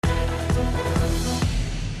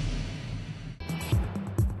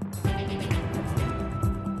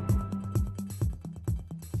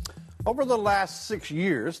Over the last 6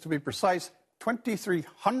 years, to be precise,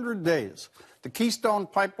 2,300 days, the Keystone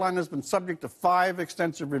Pipeline has been subject to 5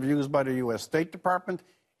 extensive reviews by the U.S. State Department,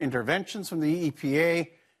 interventions from the EPA,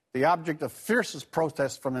 the object of fiercest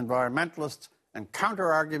protests from environmentalists, and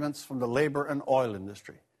counter-arguments from the labor and oil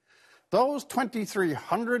industry. Those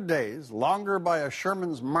 2,300 days, longer by a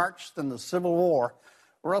Sherman's march than the Civil War,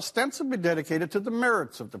 were ostensibly dedicated to the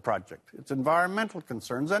merits of the project, its environmental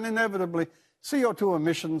concerns, and inevitably CO2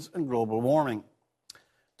 emissions and global warming.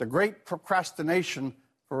 The great procrastination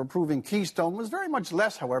for approving Keystone was very much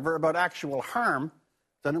less, however, about actual harm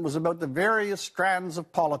than it was about the various strands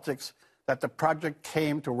of politics that the project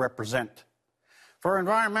came to represent. For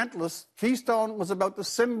environmentalists, Keystone was about the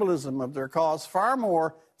symbolism of their cause far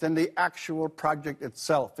more than the actual project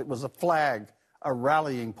itself. It was a flag, a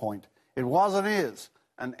rallying point. It was and is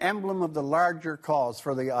an emblem of the larger cause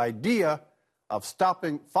for the idea of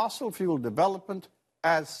stopping fossil fuel development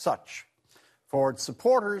as such. For its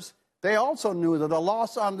supporters, they also knew that a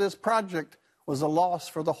loss on this project was a loss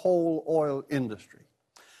for the whole oil industry.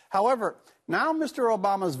 However, now Mr.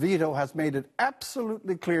 Obama's veto has made it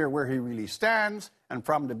absolutely clear where he really stands, and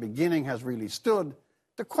from the beginning has really stood.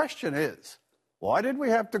 The question is, why did we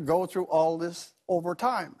have to go through all this over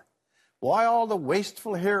time? Why all the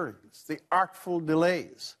wasteful hearings, the artful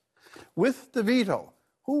delays? With the veto,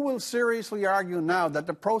 who will seriously argue now that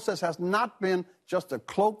the process has not been just a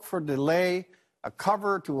cloak for delay, a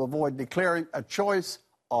cover to avoid declaring a choice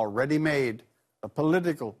already made, a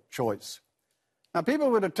political choice? Now,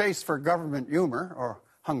 people with a taste for government humor, or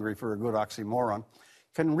hungry for a good oxymoron,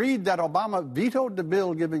 can read that Obama vetoed the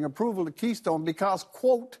bill giving approval to Keystone because,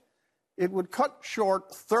 quote, it would cut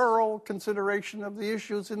short thorough consideration of the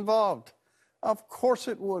issues involved. Of course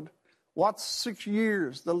it would. What's 6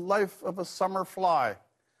 years? The life of a summer fly.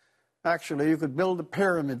 Actually, you could build the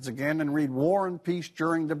pyramids again and read War and Peace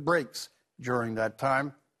during the breaks during that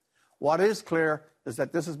time. What is clear is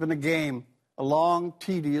that this has been a game, a long,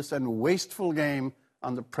 tedious, and wasteful game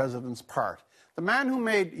on the president's part. The man who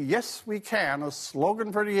made "Yes, we can" a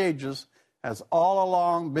slogan for the ages has all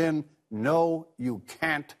along been "No, you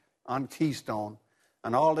can't" on Keystone,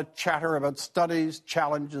 and all the chatter about studies,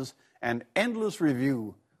 challenges, and endless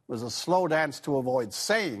review was a slow dance to avoid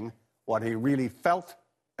saying what he really felt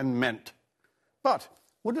and meant. But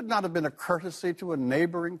would it not have been a courtesy to a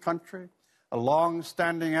neighboring country, a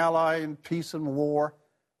long-standing ally in peace and war,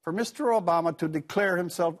 for Mr. Obama to declare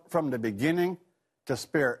himself from the beginning, to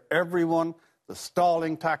spare everyone the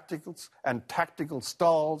stalling tactics and tactical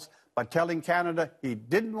stalls by telling Canada he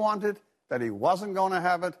didn't want it, that he wasn't going to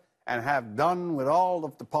have it, and have done with all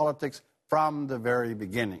of the politics from the very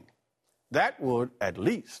beginning? That would, at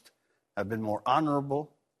least, have been more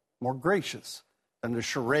honorable, more gracious than the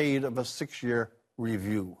charade of a 6-year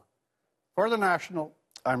review. For The National,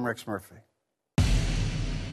 I'm Rex Murphy.